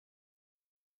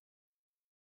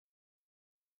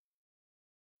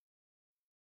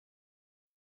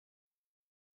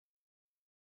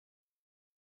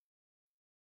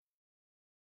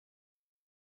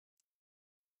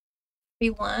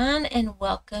Everyone, and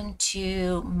welcome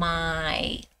to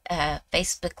my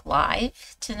Facebook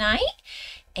Live tonight.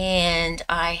 And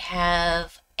I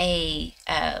have a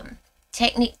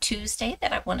Technique Tuesday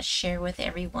that I want to share with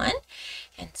everyone.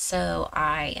 And so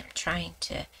I am trying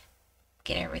to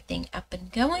get everything up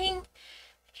and going.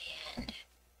 And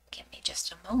give me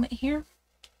just a moment here.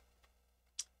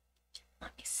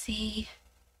 Let me see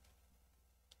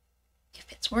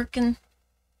if it's working.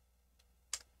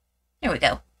 There we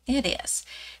go. It is.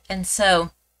 And so,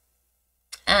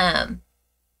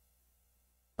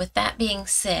 with that being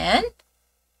said,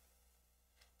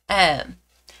 I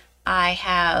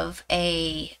have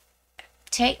a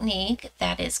technique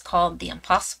that is called the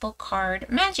Impossible Card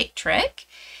Magic Trick.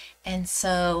 And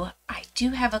so I do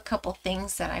have a couple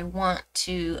things that I want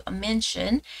to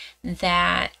mention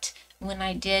that when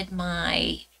I did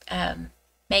my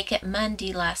Make It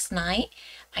Monday last night,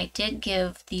 I did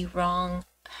give the wrong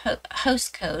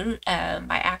host code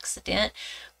by accident.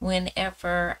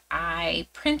 Whenever I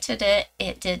printed it,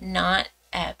 it did not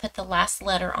put the last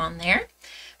letter on there.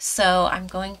 So I'm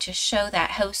going to show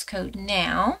that host code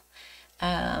now.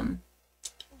 Well,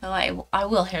 I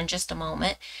will here in just a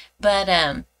moment, but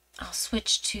I'll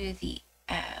switch to the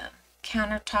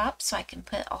countertop so I can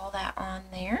put all that on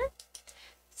there.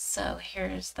 So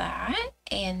here's that,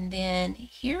 and then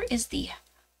here is the,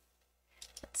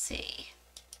 let's see,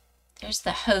 there's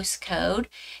the host code,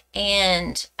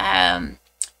 and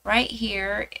right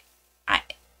here,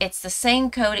 it's the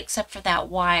same code except for that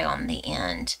Y on the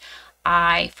end.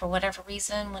 For whatever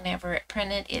reason, whenever it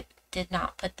printed, it did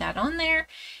not put that on there,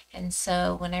 and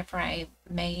so whenever I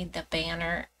made the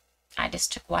banner, I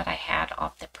just took what I had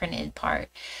off the printed part.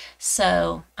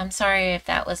 So I'm sorry if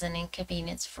that was an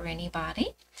inconvenience for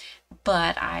anybody,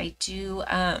 but I do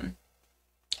want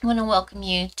to welcome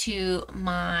you to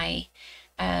my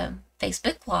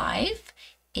Facebook Live.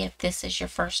 If this is your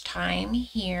first time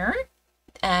here,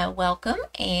 welcome,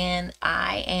 and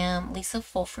I am Lisa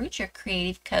Fulfruit, your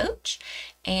creative coach,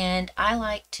 and I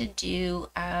like to do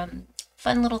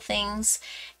fun little things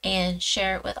and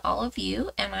share it with all of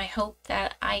you, and I hope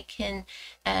that I can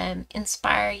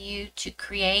inspire you to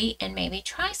create and maybe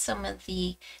try some of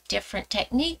the different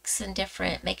techniques and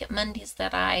different Make It Mondays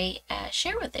that I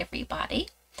share with everybody.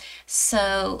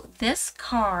 So this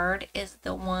card is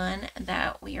the one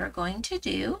that we are going to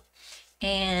do,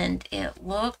 and it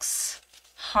looks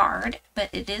hard, but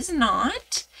it is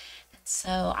not. And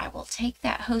so I will take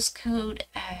that host code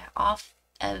off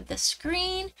of the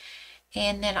screen,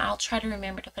 and then I'll try to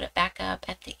remember to put it back up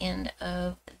at the end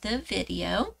of the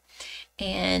video.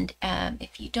 And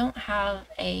if you don't have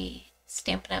a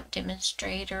Stampin' Up!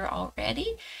 Demonstrator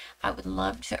already, I would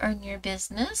love to earn your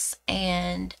business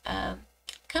and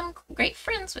become great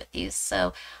friends with you.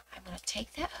 So I'm going to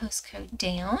take that host code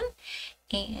down,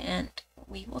 and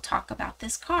we will talk about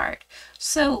this card.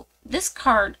 So this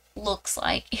card looks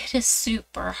like it is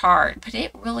super hard, but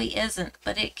it really isn't.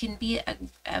 But it can be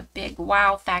a big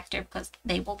wow factor because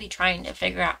they will be trying to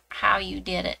figure out how you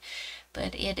did it.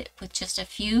 But with just a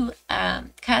few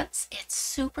cuts, it's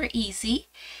super easy,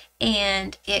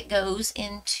 and it goes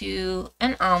into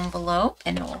an envelope,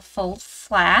 and it will fold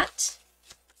flat,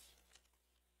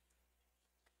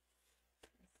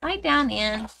 slide down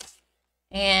in,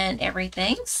 and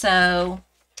everything. So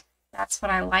that's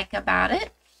what I like about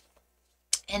it.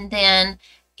 And then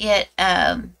it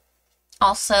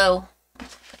also,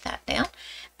 put that down,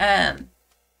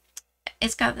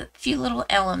 it's got a few little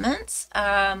elements.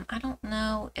 I don't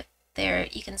know if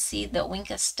you can see the Wink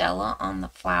of Stella on the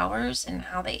flowers and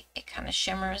how it kind of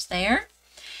shimmers there.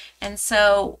 And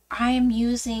so I am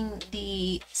using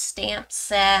the stamp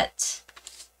set.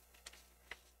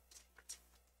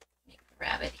 Let me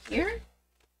grab it here.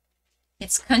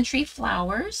 It's Country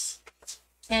Flowers,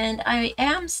 and I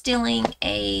am stealing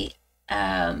a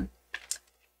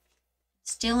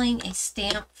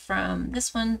stamp from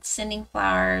this one, Sending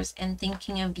Flowers and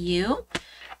Thinking of You.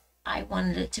 I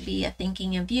wanted it to be a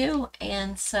Thinking of You,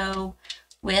 and so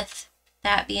with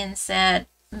that being said,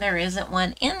 there isn't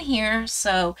one in here,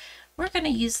 so we're going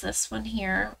to use this one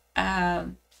here.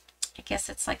 I guess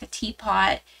it's like a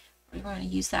teapot. We're going to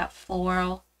use that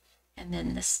floral, and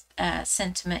then this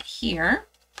sentiment here.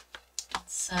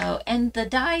 So, and the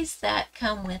dies that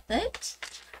come with it,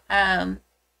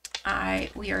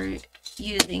 we are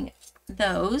using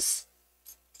those.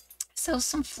 So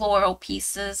some floral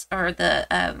pieces, or the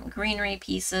greenery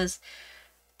pieces,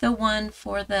 the one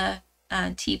for the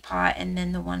teapot, and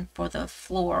then the one for the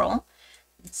floral.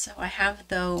 And so I have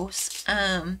those,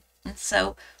 and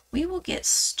so we will get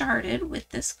started with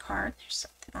this card. There's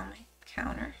something on my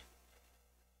counter.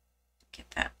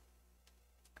 Get that.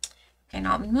 Okay,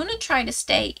 now I'm going to try to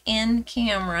stay in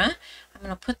camera. I'm going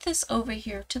to put this over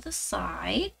here to the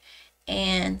side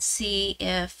and see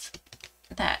if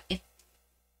that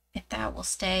will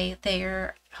stay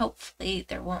there. Hopefully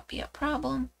there won't be a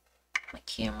problem. My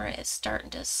camera is starting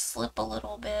to slip a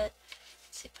little bit.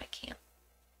 Let's see if I can't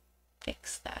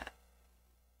fix that.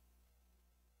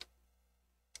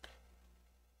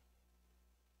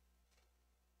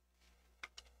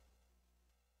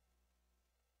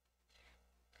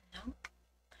 No,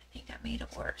 I think I made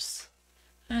it worse.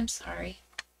 I'm sorry.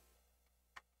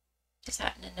 Just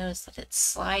happen to notice that it's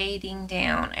sliding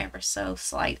down ever so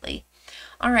slightly.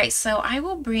 All right, so I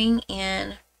will bring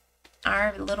in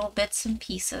our little bits and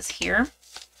pieces here,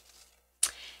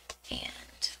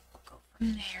 and we'll go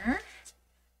from there.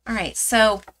 All right,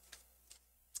 so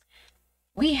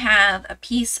we have a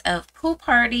piece of Pool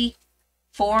Party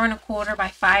 4 1/4 by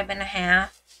 5 1/2,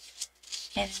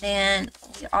 and then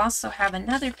we also have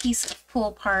another piece of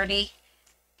Pool Party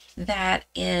that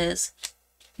is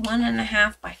 1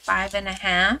 1/2 by 5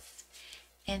 1/2,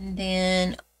 and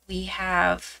then we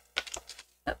have,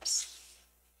 oops,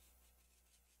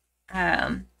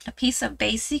 a piece of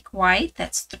basic white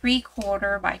that's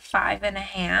 3/4 by 5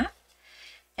 1/2,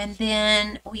 and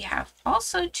then we have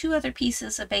also 2 other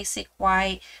pieces of basic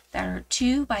white that are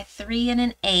 2 by 3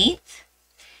 1/8,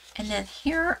 and then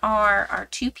here are our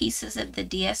 2 pieces of the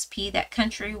DSP, that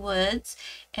Country Woods,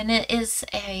 and it is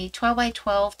a 12 by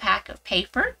 12 pack of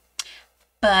paper,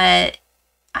 but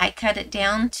I cut it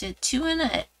down to 2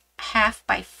 1/2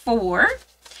 by 4,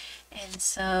 and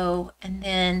so, and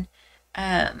then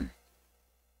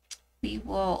we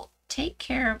will take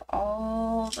care of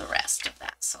all the rest of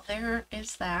that. So there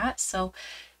is that. So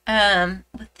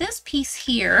with this piece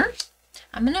here,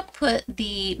 I'm going to put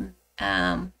the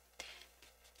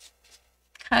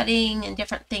cutting and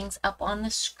different things up on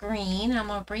the screen. I'm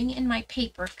going to bring in my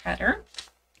paper cutter.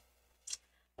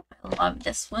 I love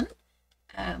this one.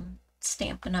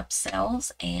 Stampin' Up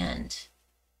sells, and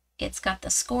it's got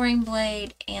the scoring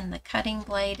blade and the cutting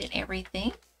blade and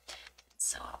everything.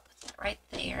 So I'll put that right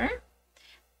there.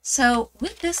 So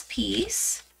with this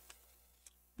piece,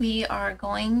 we are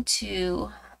going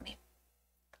to, let me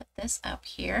put this up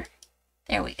here.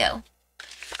 There we go.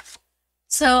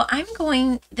 So I'm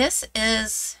going, this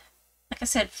is, like I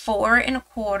said, 4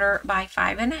 1/4 by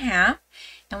 5 1/2,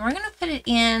 and we're going to put it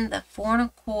in the 4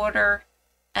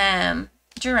 1/4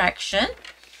 direction,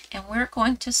 and we're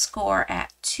going to score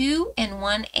at 2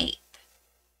 1/8.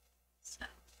 So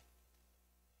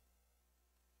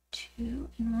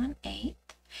 2 1/8.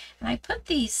 And I put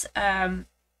these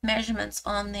measurements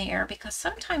on there because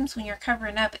sometimes when you're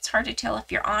covering up, it's hard to tell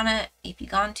if you're on it, if you've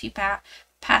gone too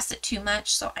past it too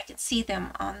much, so I can see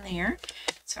them on there.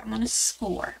 So I'm going to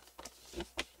score.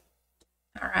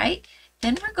 All right,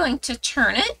 then we're going to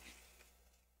turn it,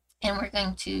 and we're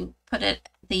going to put it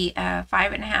the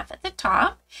 5 1/2 at the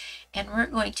top, and we're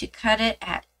going to cut it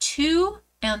at 2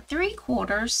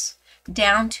 3/4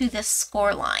 down to this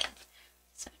score line.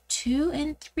 So 2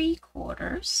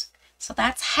 3/4. So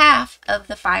that's half of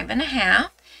the 5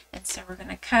 1/2, and so we're going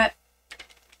to cut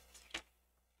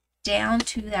down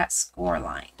to that score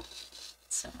line.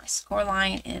 So my score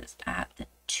line is at the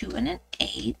 2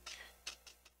 1/8,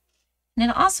 and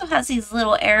it also has these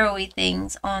little arrowy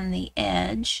things on the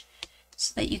edge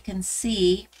so that you can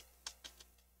see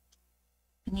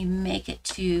when you make it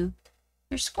to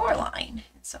your score line.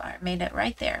 And so I made it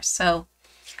right there. So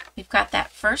we've got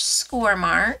that first score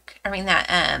mark,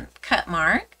 that cut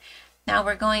mark. Now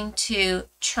we're going to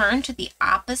turn to the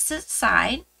opposite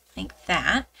side like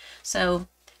that. So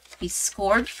we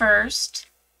scored first,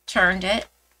 turned it,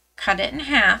 cut it in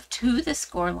half to the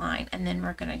score line, and then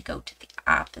we're going to go to the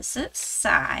opposite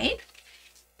side.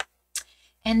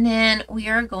 And then we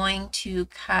are going to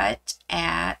cut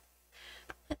at,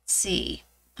 let's see,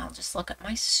 I'll just look at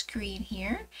my screen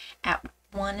here, at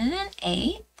 1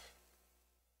 1/8.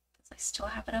 I still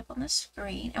have it up on the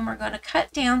screen, and we're going to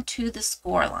cut down to the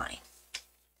score line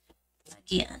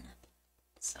again.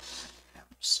 So I'm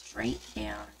going to straight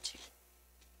down to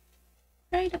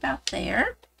right about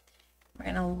there. We're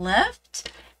going to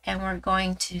lift, and we're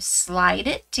going to slide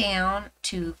it down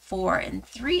to 4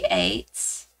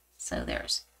 3/8. So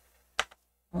there's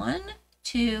 1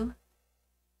 2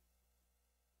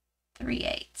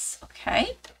 3/8.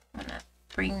 Okay, I'm going to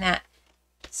bring that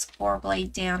score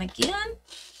blade down again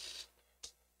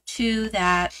to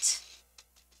that,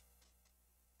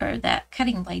 or that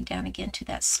cutting blade down again to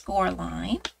that score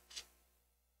line.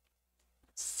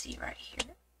 Let's see right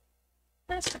here.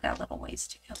 I still got a little ways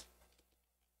to go.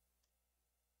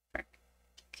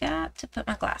 Forgot to put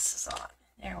my glasses on.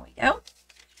 There we go.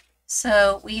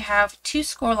 So we have 2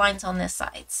 score lines on this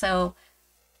side. So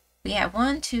we have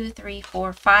 1, 2, 3,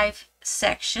 4, 5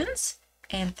 sections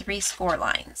and 3 score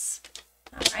lines.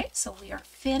 All right, so we are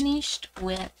finished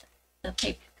with the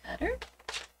paper cutter.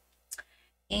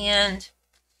 And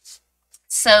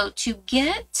so to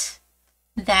get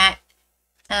that,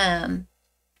 I'll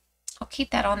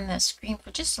keep that on the screen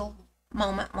for just a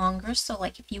moment longer. So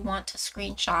like if you want to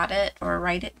screenshot it or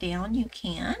write it down, you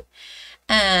can.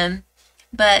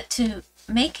 But to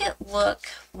make it look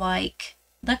like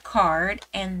the card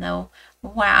and the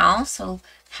wow, so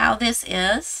how this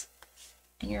is,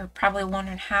 and you're probably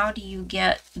wondering how do you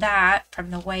get that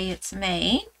from the way it's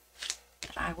made,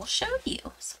 but I will show you.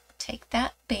 So take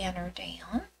that banner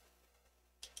down.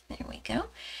 There we go.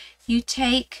 You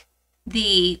take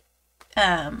the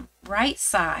right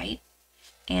side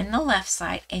and the left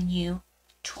side and you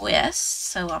twist.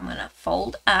 So I'm going to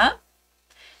fold up,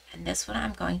 and this one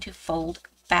I'm going to fold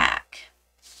back.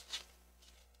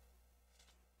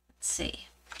 Let's see,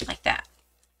 like that.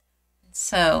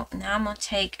 So now I'm going to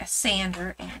take a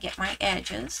sander and get my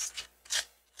edges.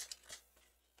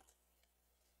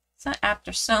 So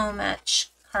after so much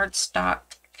cardstock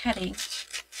cutting,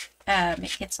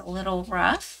 it gets a little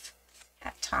rough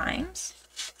at times.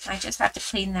 I just have to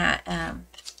clean that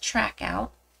track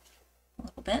out a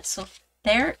little bit. So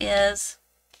there is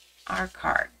our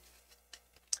card.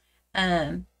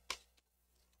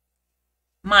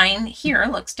 Mine here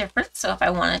looks different, so if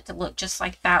I want it to look just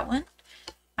like that one,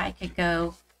 I could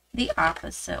go the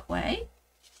opposite way.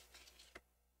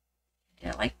 Do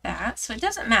it like that. So it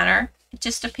doesn't matter. It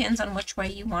just depends on which way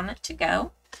you want it to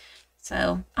go.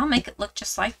 So I'll make it look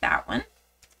just like that one.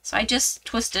 So I just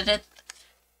twisted it,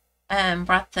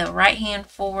 brought the right hand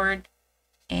forward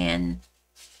and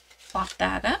flopped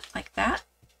that up like that.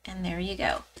 And there you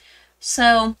go.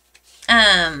 So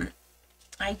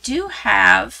I do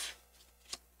have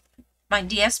my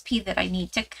DSP that I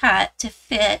need to cut to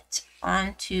fit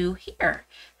onto here.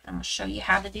 I'm going to show you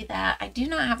how to do that. I do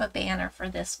not have a banner for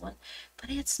this one, but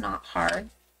it's not hard.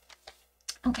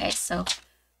 Okay, so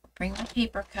bring my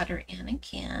paper cutter in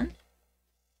again,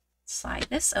 slide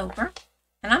this over,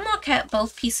 and I'm going to cut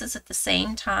both pieces at the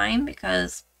same time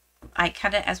because I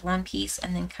cut it as one piece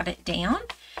and then cut it down.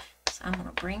 So I'm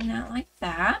going to bring that like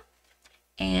that,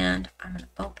 and I'm going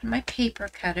to open my paper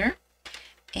cutter,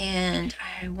 and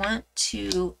I want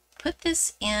to put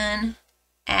this in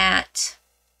at,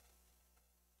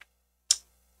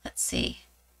 let's see,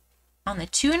 on the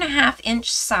 2.5-inch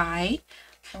side.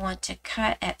 I want to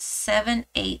cut at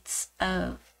 7/8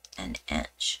 of an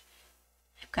inch.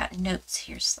 I've got notes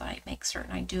here so I make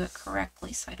certain I do it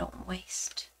correctly so I don't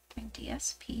waste my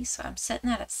DSP. So I'm setting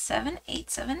that at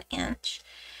 7/8 of an inch.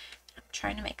 I'm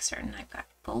trying to make certain I've got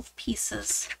both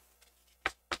pieces.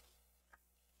 I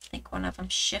think one of them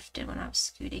shifted when I was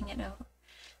scooting it over.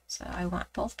 So I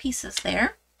want both pieces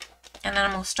there. And then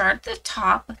I'm going to start at the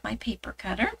top with my paper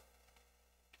cutter.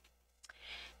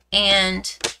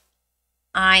 And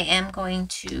I am going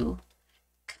to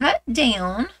cut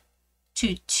down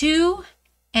to 2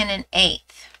 1/8.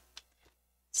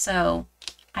 So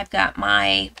I've got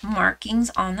my markings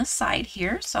on the side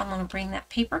here. So I'm going to bring that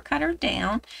paper cutter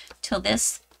down till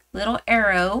this little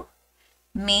arrow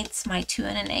meets my 2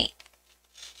 1/8.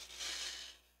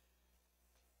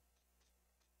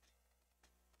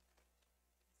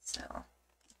 So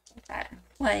put that in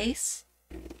place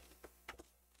and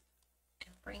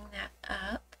bring that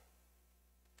up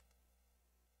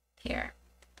here.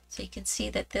 So you can see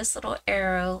that this little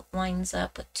arrow lines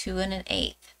up with 2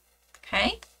 1/8.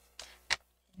 Okay.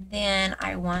 And then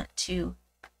I want to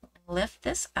lift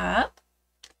this up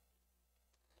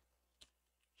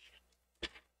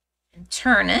and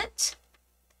turn it.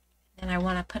 And I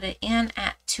want to put it in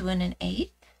at 2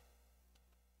 1/8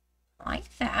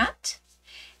 like that.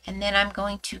 And then I'm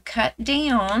going to cut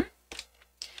down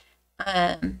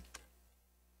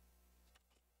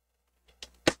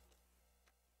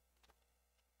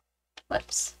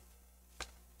whoops,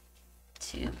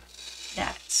 to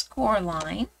that score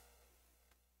line,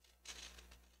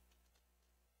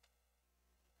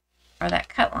 or that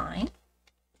cut line.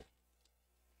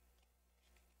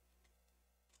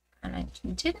 And I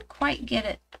didn't quite get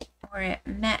it where it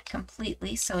met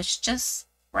completely, so it's just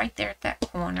right there at that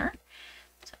corner.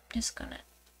 So I'm just going to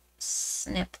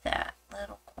snip that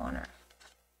little corner.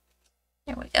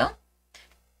 There we go.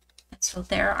 And so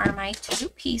there are my 2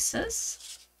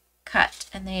 pieces cut,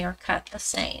 and they are cut the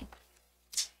same.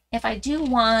 If I do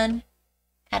one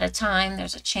at a time,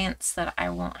 there's a chance that I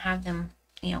won't have them,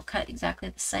 you know, cut exactly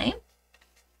the same.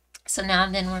 So now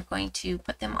then we're going to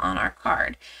put them on our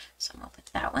card. So I'm going to put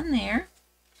that one there,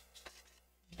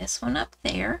 this one up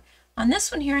there. On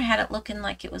this one here, I had it looking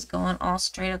like it was going all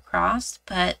straight across,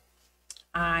 but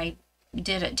I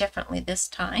did it differently this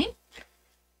time.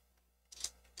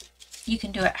 You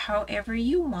can do it however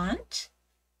you want.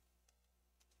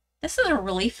 This is a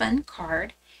really fun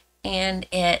card, and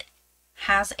it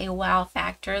has a wow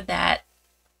factor that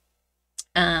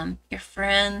your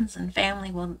friends and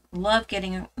family will love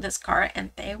getting this card,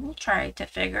 and they will try to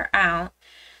figure out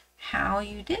how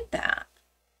you did that.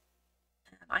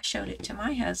 I showed it to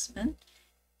my husband,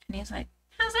 and he's like,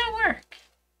 "How's that work?"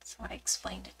 So I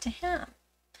explained it to him.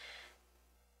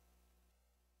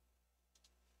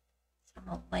 So I'm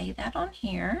going to lay that on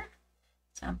here.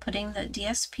 So I'm putting the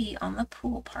DSP on the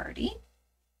pool party.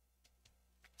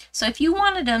 So if you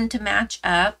wanted them to match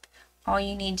up, all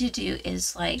you need to do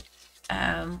is, like,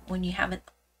 when you have it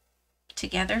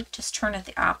together, just turn it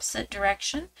the opposite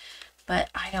direction. But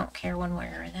I don't care one way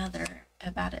or another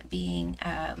about it being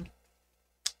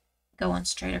going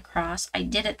straight across. I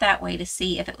did it that way to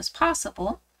see if it was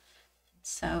possible.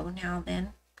 So now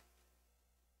then,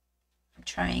 I'm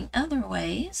trying other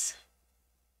ways.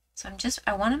 So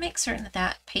I want to make certain that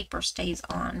that paper stays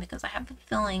on, because I have the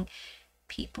feeling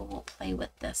people will play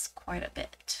with this quite a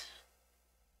bit.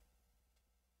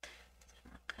 So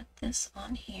I'm going to put this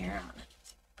on here. I'm going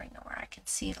to bring it where I can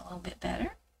see it a little bit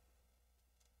better.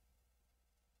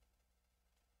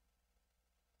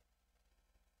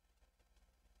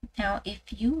 Now, if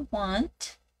you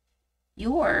want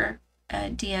your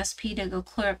DSP to go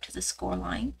clear up to the score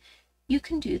line, you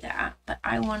can do that, but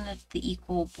I wanted the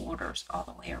equal borders all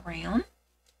the way around.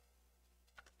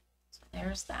 So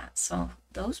there's that. So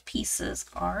those pieces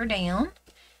are down,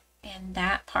 and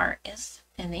that part is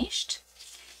finished.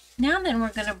 Now then,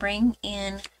 we're going to bring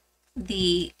in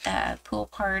the pool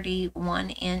party 1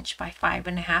 inch by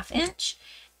 5.5 inch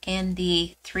and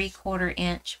the 3/4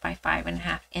 inch by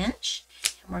 5.5 inch.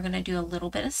 And we're going to do a little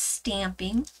bit of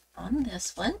stamping on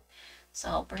this one. So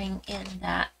I'll bring in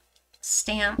that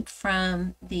stamp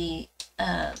from the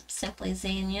Simply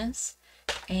Zinnias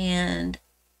and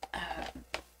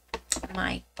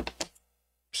my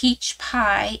peach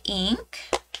pie ink.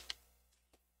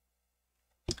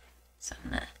 So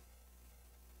I'm going to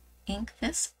ink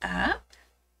this up.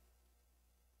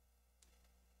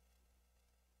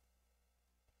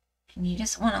 And you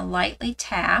just want to lightly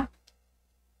tap.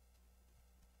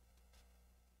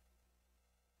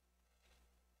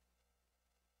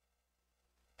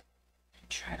 And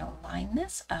try to line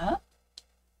this up.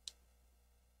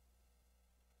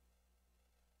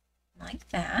 Like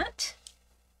that.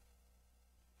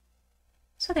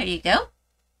 So there you go.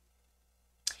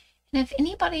 And if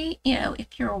anybody,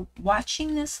 if you're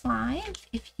watching this live,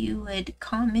 if you would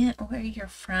comment where you're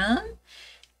from,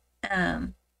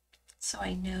 so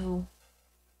I know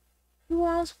who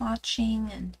all's watching,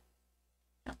 and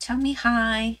tell me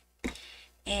hi.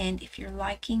 And if you're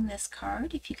liking this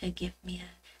card, if you could give me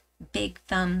a big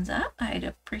thumbs up, I'd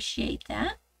appreciate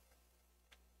that.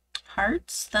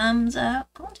 Hearts, thumbs up,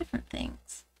 all different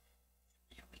things.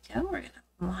 There we go. We're going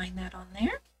to line that on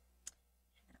there.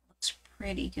 And it looks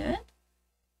pretty good.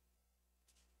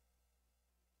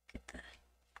 Get the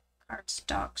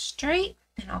cardstock straight,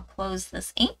 and I'll close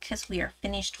this ink because we are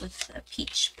finished with the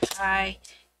peach pie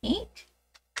ink.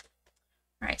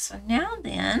 All right, so now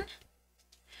then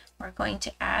we're going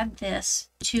to add this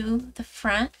to the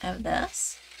front of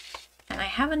this. And I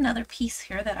have another piece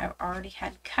here that I've already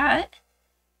had cut.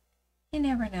 You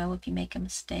never know if you make a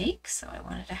mistake, so I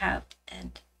wanted to have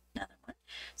another one.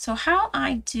 So how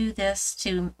I do this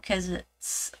because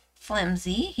it's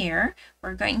flimsy here,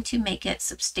 we're going to make it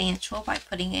substantial by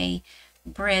putting a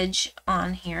bridge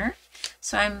on here.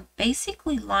 So I'm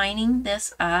basically lining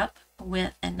this up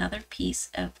with another piece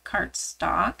of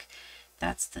cardstock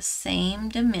that's the same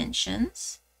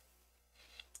dimensions.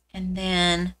 And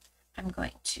then I'm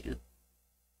going to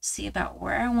see about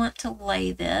where I want to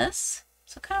lay this.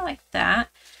 So kind of like that.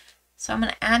 So I'm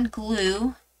going to add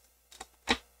glue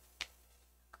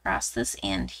across this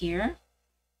end here.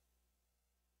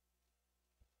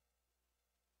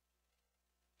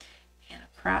 And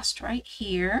across right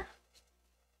here.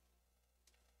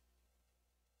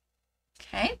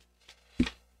 Okay.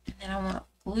 And then I want to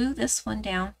glue this one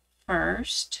down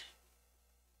first.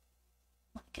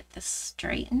 I'll get this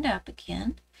straightened up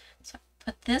again. So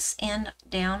put this end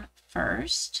down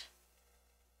first.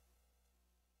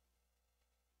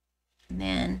 And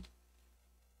then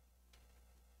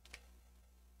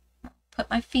put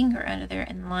my finger under there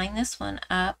and line this one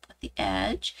up with the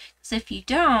edge. Because if you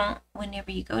don't,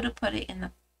 whenever you go to put it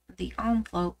in the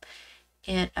envelope,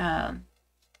 it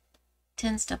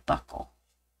tends to buckle.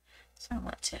 So I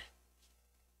want to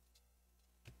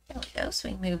There we go. So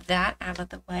we move that out of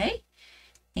the way.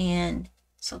 And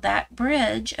so that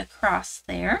bridge across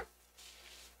there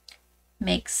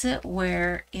makes it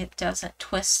where it doesn't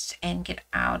twist and get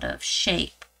out of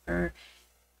shape, or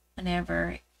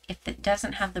whenever, if it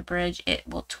doesn't have the bridge, it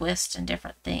will twist and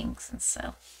different things. And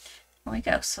so there we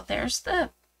go. So there's the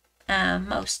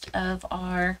most of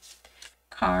our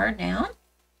card now.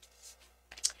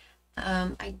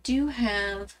 I do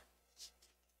have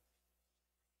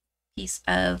a piece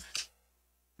of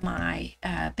my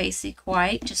basic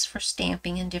white just for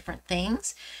stamping and different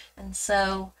things. And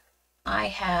so I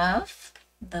have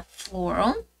the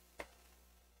floral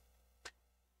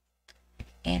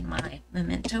and my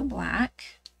Memento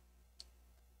black.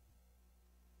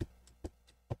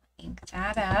 Ink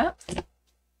that up.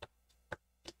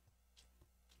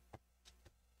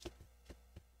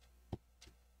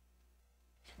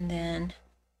 And then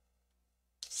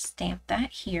stamp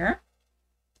that here.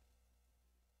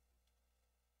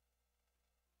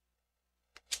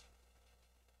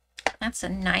 That's a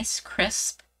nice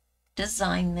crisp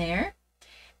design there.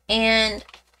 And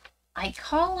I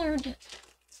colored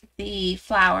the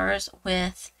flowers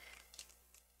with,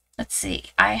 let's see,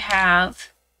 I have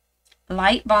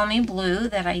light balmy blue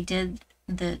that I did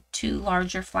the two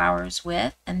larger flowers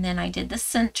with, and then I did the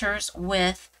centers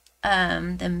with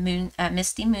the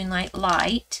Misty Moonlight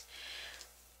Light.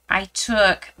 I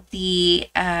took the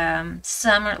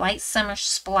light summer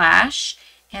splash,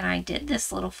 and I did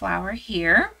this little flower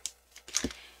here.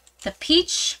 The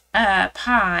peach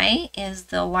pie is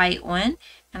the light one,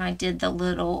 and I did the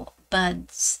little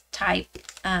buds type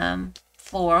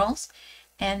florals.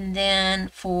 And then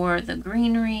for the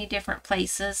greenery, different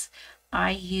places,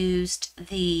 I used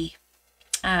the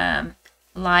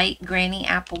light granny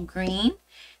apple green,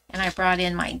 and I brought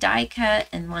in my die cut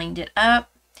and lined it up.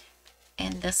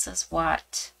 And this is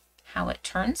how it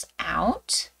turns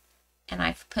out. And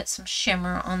I've put some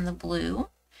shimmer on the blue.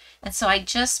 And so I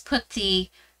just put the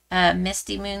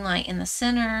Misty Moonlight in the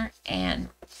center and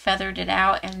feathered it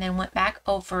out, and then went back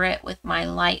over it with my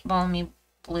light balmy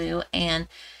blue and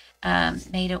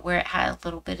made it where it had a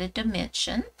little bit of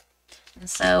dimension. And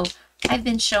so I've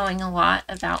been showing a lot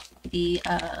about the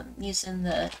using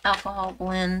the alcohol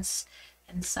blends,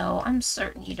 and so I'm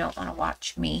certain you don't want to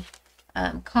watch me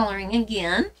coloring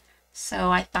again. So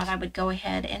I thought I would go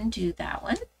ahead and do that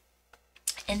one.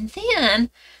 And then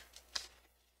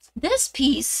this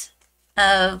piece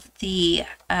of the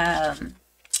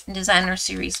designer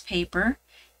series paper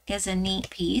is a neat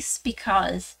piece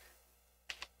because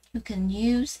you can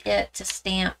use it to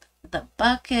stamp the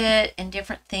bucket and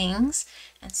different things.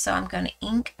 And so I'm going to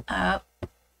ink up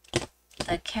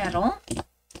the kettle,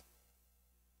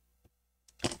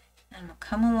 and I'll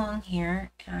come along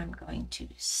here and I'm going to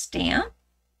stamp.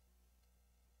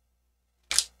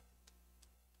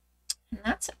 And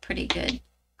that's a pretty good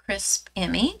crisp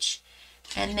image.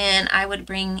 And then I would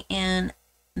bring in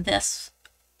this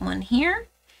one here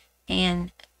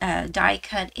and die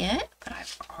cut it, but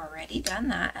I've already done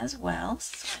that as well,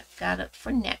 so I've got it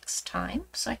for next time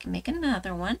so I can make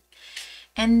another one.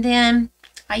 And then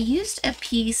I used a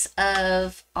piece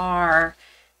of our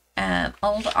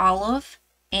old olive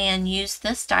and used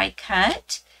this die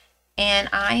cut, and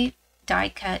I die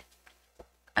cut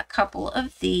a couple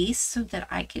of these so that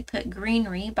I could put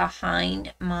greenery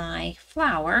behind my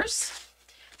flowers.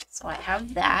 So I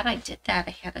have that. I did that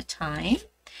ahead of time.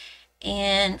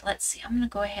 And let's see, I'm going to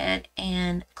go ahead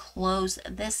and close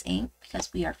this ink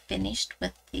because we are finished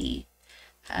with the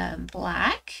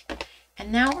black.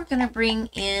 And now we're going to bring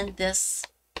in this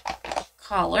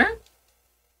color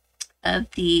of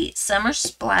the Summer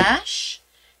Splash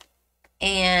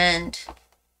and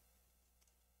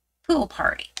Pool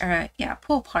Party.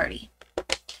 Pool Party.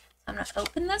 I'm going to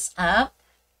open this up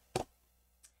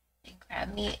and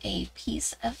grab me a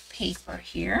piece of paper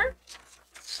here.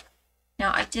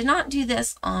 Now, I did not do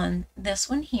this on this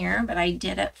one here, but I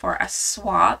did it for a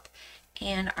swap,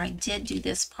 and I did do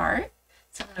this part.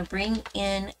 So I'm going to bring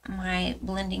in my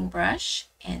blending brush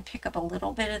and pick up a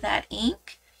little bit of that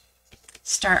ink.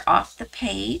 Start off the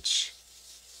page.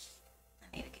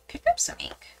 I need to pick up some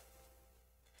ink.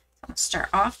 I'm going to start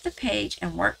off the page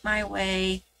and work my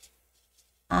way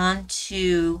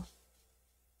onto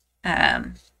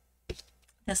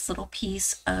this little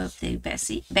piece of the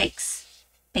basic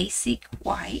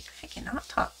white. I cannot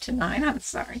talk tonight, I'm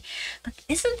sorry. But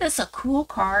isn't this a cool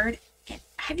card?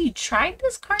 Have you tried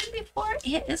this card before?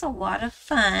 It is a lot of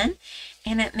fun,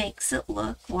 and it makes it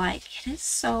look like it is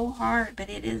so hard, but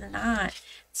it is not.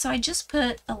 So I just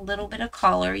put a little bit of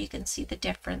color. You can see the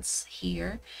difference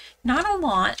here. Not a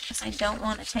lot, because I don't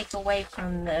want to take away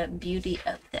from the beauty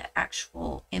of the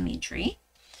actual imagery.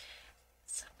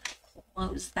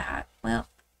 close that. Well,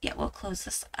 yeah, we'll close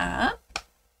this up.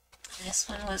 This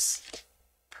one was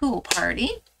Pool Party.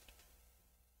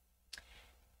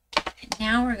 And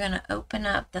now we're going to open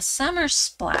up the Summer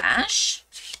Splash.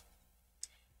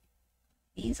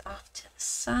 These off to the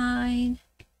side.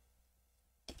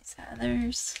 These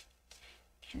others.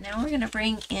 And now we're going to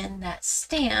bring in that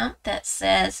stamp that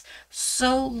says,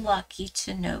 "So lucky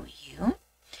to know you." And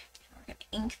we're going to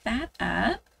ink that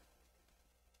up.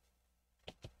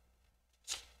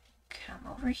 Come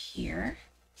over here.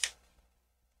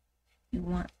 You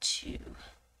want to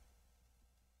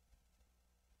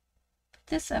put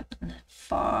this up in the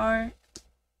far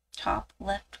top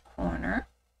left corner.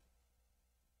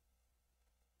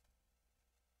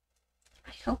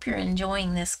 I hope you're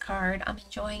enjoying this card. I'm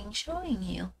enjoying showing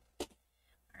you.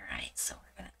 Alright, so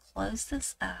we're going to close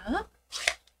this up.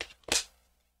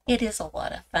 It is a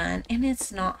lot of fun, and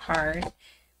it's not hard.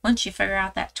 Once you figure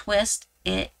out that twist,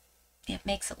 it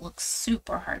makes it look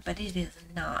super hard, but it is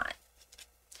not.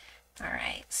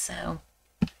 Alright, so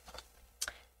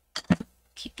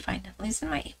keep losing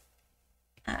my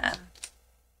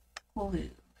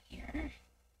glue here.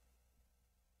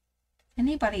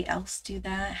 Anybody else do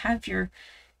that? Have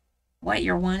what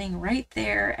you're wanting right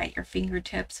there at your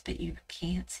fingertips, but you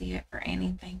can't see it for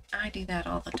anything. I do that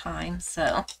all the time.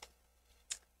 So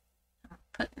I'm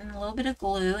putting a little bit of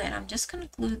glue, and I'm just going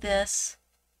to glue this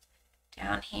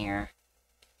down here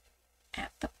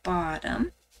at the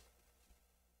bottom.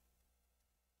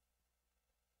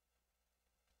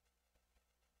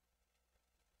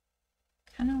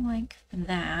 Kind of like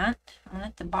that. I'm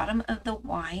at the bottom of the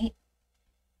white.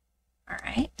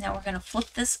 Alright, now we're going to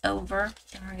flip this over,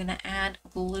 and we're going to add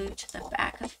glue to the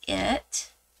back of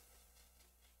it.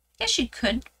 I guess you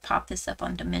could pop this up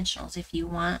on dimensionals if you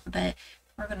want, but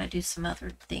we're going to do some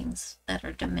other things that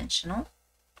are dimensional.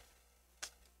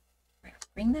 We're going to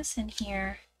bring this in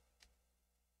here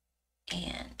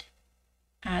and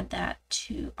add that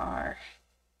to our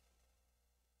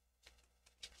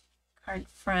card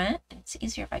front. It's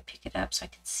easier if I pick it up so I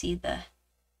can see the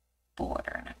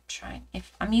border, and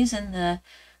I'm using the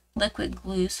liquid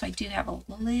glue, so I do have a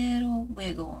little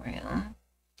wiggle room.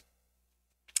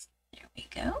 There we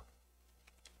go.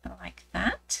 Like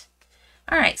that.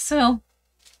 Alright, so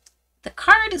the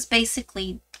card is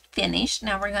basically finished.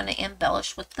 Now we're going to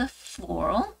embellish with the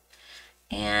floral,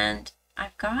 and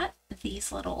I've got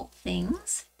these little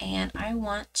things, and I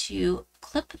want to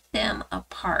clip them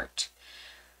apart.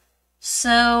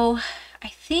 So I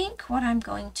think what I'm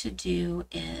going to do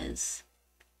is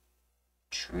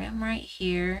trim right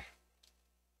here,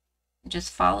 and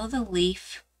just follow the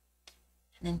leaf,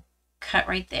 and then cut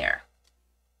right there.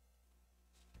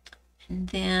 And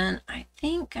then I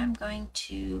think I'm going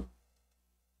to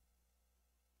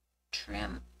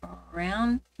trim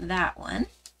around that one.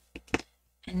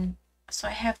 And so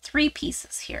I have 3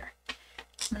 pieces here.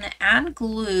 I'm going to add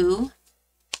glue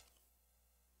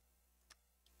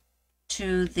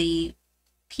to the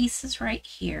pieces right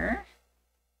here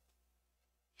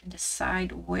and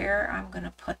decide where I'm going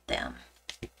to put them.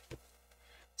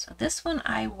 So this one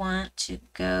I want to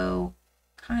go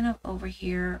kind of over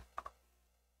here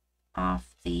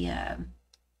off the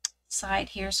side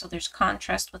here, so there's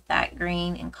contrast with that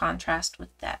green and contrast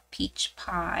with that peach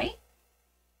pie.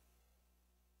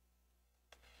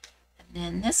 And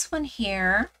then this one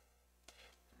here,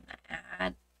 I'm going to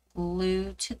add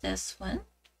glue to this one.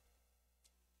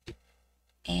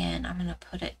 And I'm going to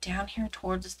put it down here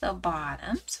towards the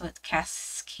bottom, so it's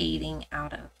cascading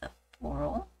out of the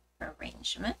floral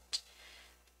arrangement.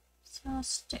 So I'll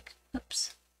stick,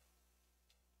 oops,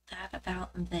 that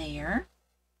about there.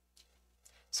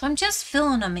 So I'm just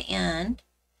filling them in.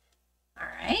 All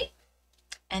right.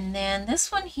 And then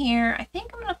this one here, I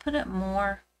think I'm going to put it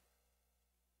more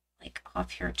like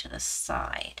off here to the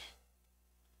side.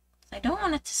 I don't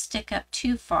want it to stick up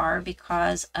too far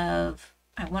because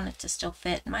I want it to still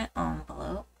fit in my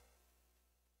envelope.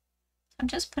 I'm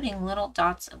just putting little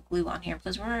dots of glue on here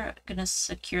because we're going to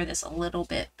secure this a little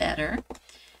bit better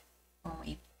when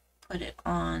we put it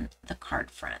on the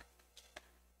card front.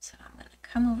 So I'm going to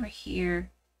come over here,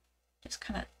 just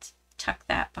kind of tuck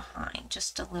that behind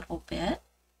just a little bit.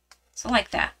 So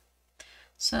like that.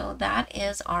 So that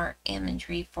is our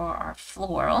imagery for our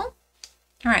floral.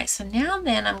 All right, so now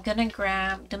then I'm going to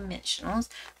grab dimensionals.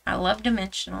 I love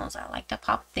dimensionals. I like to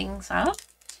pop things up.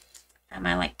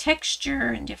 I like texture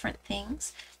and different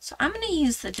things. So I'm going to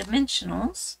use the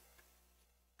dimensionals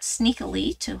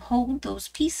sneakily to hold those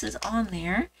pieces on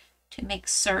there to make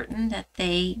certain that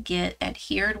they get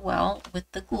adhered well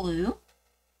with the glue. Peel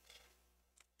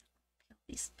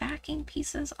these backing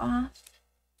pieces off.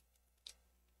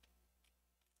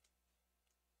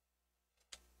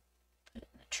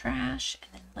 trash,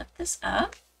 and then lift this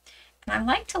up. And I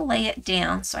like to lay it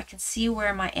down so I can see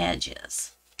where my edge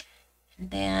is.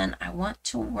 And then I want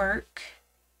to work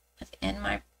within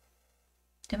my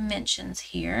dimensions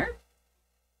here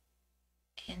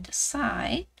and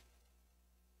decide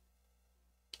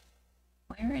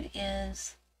where it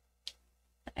is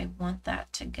that I want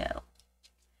that to go.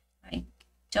 I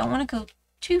don't want to go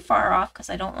too far off because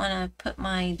I don't want to put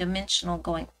my dimensional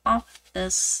going off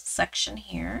this section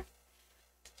here.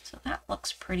 So that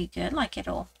looks pretty good, like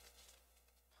it'll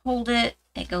hold it.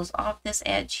 It goes off this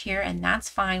edge here, and that's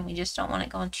fine. We just don't want it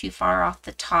going too far off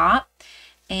the top.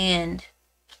 And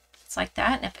it's like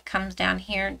that. And if it comes down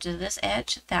here to this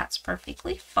edge, that's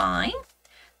perfectly fine.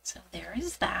 So there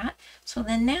is that. So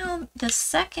then now the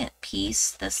second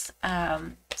piece, this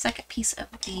second piece of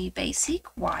the basic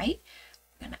white,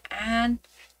 we're going to add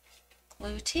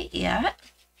glue to it.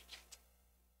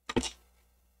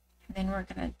 And then we're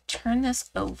going to turn this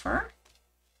over.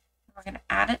 We're going to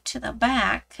add it to the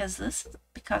back because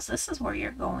this is where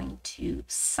you're going to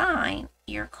sign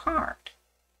your card.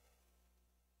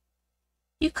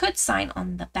 You could sign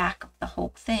on the back of the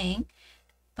whole thing,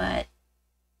 but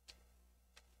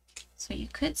so you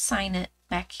could sign it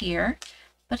back here,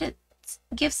 but it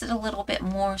gives it a little bit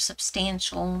more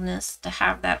substantialness to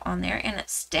have that on there, and it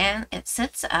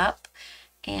sits up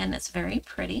and it's very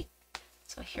pretty.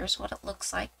 So here's what it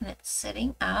looks like when it's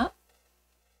sitting up.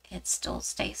 It still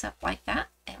stays up like that,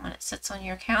 and when it sits on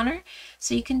your counter,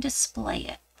 so you can display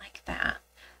it like that.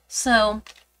 So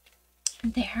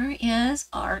there is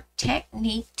our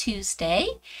Technique Tuesday,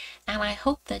 and I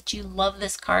hope that you love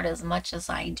this card as much as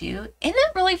I do. Isn't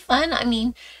it really fun? I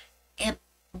mean, it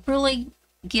really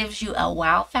gives you a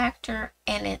wow factor,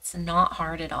 and it's not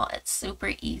hard at all. It's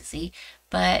super easy,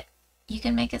 but you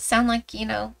can make it sound like, you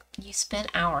know, you spent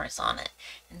hours on it.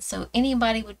 And so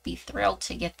anybody would be thrilled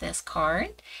to get this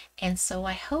card. And so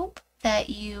I hope that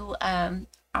you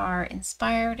are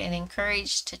inspired and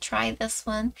encouraged to try this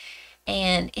one.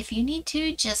 And if you need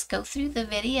to, just go through the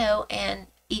video and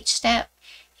each step,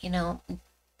 you know,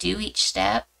 do each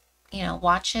step, you know,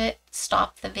 watch it,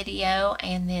 stop the video,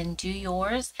 and then do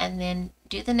yours, and then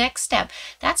do the next step.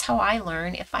 That's how I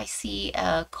learn. If I see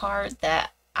a card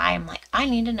that I'm like, I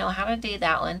need to know how to do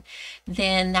that one,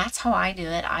 then that's how I do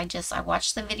it. I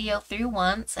watch the video through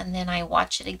once, and then I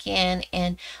watch it again,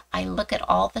 and I look at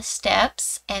all the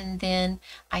steps, and then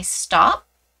I stop,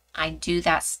 I do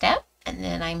that step, and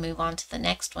then I move on to the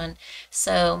next one.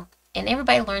 So, and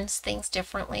everybody learns things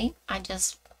differently.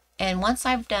 And once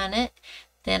I've done it,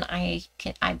 then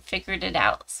I've figured it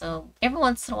out. So every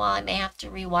once in a while I may have to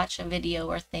rewatch a video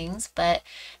or things, but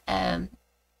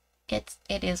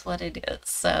it is what it is.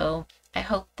 So I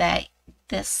hope that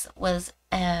this was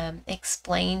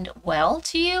explained well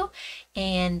to you,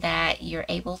 and that you're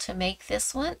able to make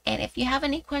this one. And if you have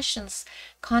any questions,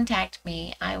 contact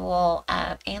me. I will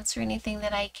answer anything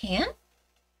that I can.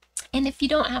 And if you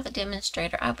don't have a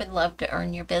demonstrator, I would love to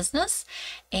earn your business.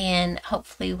 And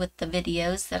hopefully with the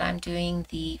videos that I'm doing,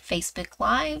 the Facebook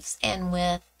Lives, and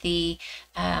with the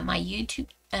my YouTube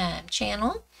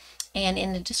channel, and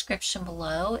in the description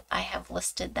below, I have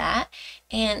listed that.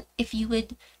 And if you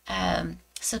would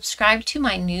subscribe to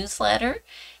my newsletter,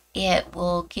 it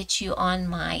will get you on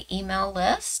my email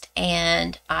list,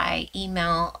 and I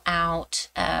email out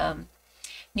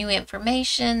new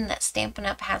information that Stampin'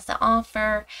 Up! Has to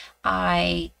offer.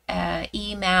 I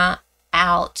email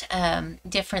out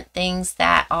different things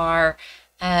that are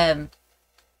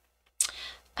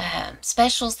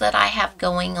specials that I have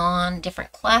going on,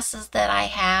 different classes that I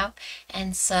have.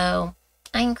 And so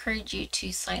I encourage you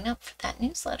to sign up for that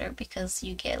newsletter, because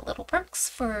you get little perks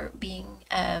for being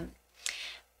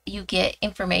you get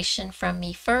information from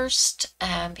me first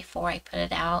before I put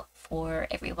it out for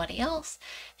everybody else.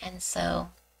 And so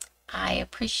I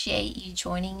appreciate you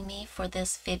joining me for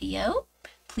this video.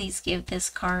 Please give this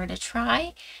card a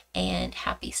try, and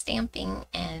happy stamping,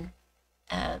 and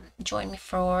join me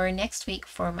for next week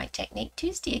for my Technique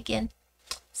Tuesday again.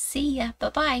 See ya.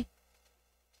 Bye-bye.